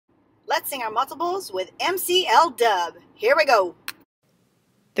Let's sing our multiples with MC LDub. Here we go.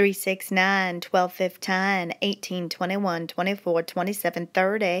 3, 6, 9, 12, 15, 18, 21, 24, 27,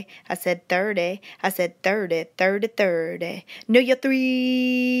 30. I said 30. I said 30, 30, 30. Know your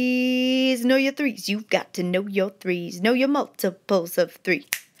threes. Know your threes. You've got to know your threes. Know your multiples of 3.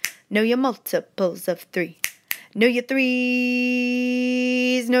 Know your multiples of 3. Know your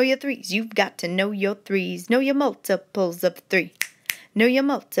threes. Know your threes. You've got to know your threes. Know your multiples of 3. Know your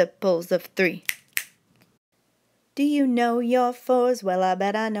multiples of 3. Do you know your 4s? Well, I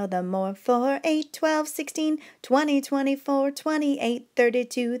bet I know them more. 4, 8, 12, 16, 20, 24, 28,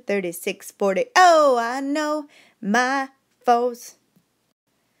 32, 36, 40. Oh, I know my 4s.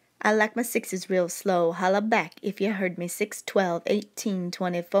 I like my 6s real slow. Holla back if you heard me. 6, 12, 18,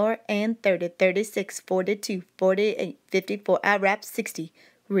 24, and 30, 36, 42, 48, 54. I rap 60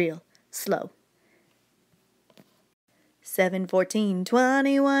 real slow. 7, 14,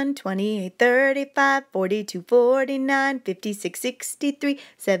 21, 28, 35, 42, 49, 56, 63,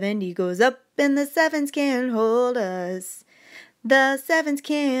 70 goes up and the 7s can't hold us. The 7s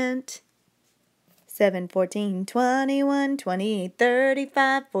can't. 7, 14, 21, 28,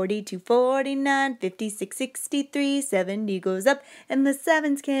 35, 42, 49, 56, 63, 70 goes up and the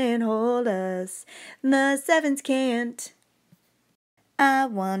 7s can't hold us. The 7s can't. I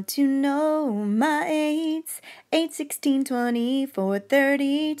want to know my 8s. 8, 16, 24,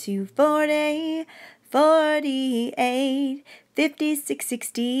 32, 40, 48, 56,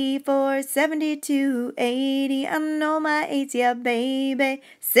 64, 72, 80. I know my 8s, yeah, baby.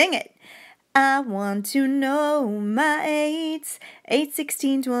 Sing it! I want to know my 8s. 8,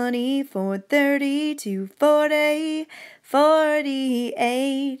 16, 24, 32, 40,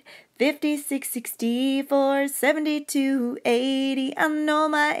 48, 56, 64, 72, 80. I know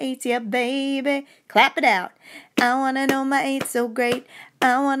my 8s, yeah, baby. Clap it out. I want to know my 8s so great.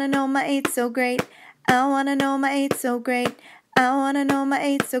 I want to know my 8s so great. I want to know my 8s so great. I want to know my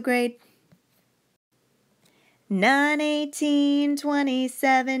 8s so great. 9, 18,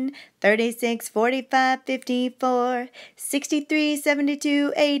 27, 36, 45, 54, 63,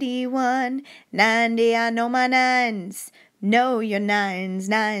 72, 81, 90. I know my 9s. Know your 9s,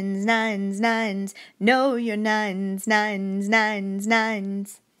 9s, 9s, 9s. Know your 9s, 9s, 9s,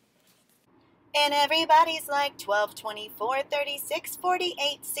 9s. And everybody's like 12, 24, 36,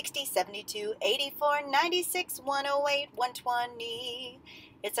 48, 60, 72, 84, 96, 108, 120.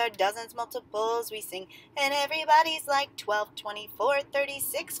 It's our dozens multiples we sing. And everybody's like 12, 24,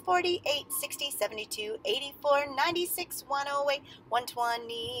 36, 48, 60, 72, 84, 96, 108,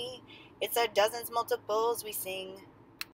 120. It's our dozens multiples we sing.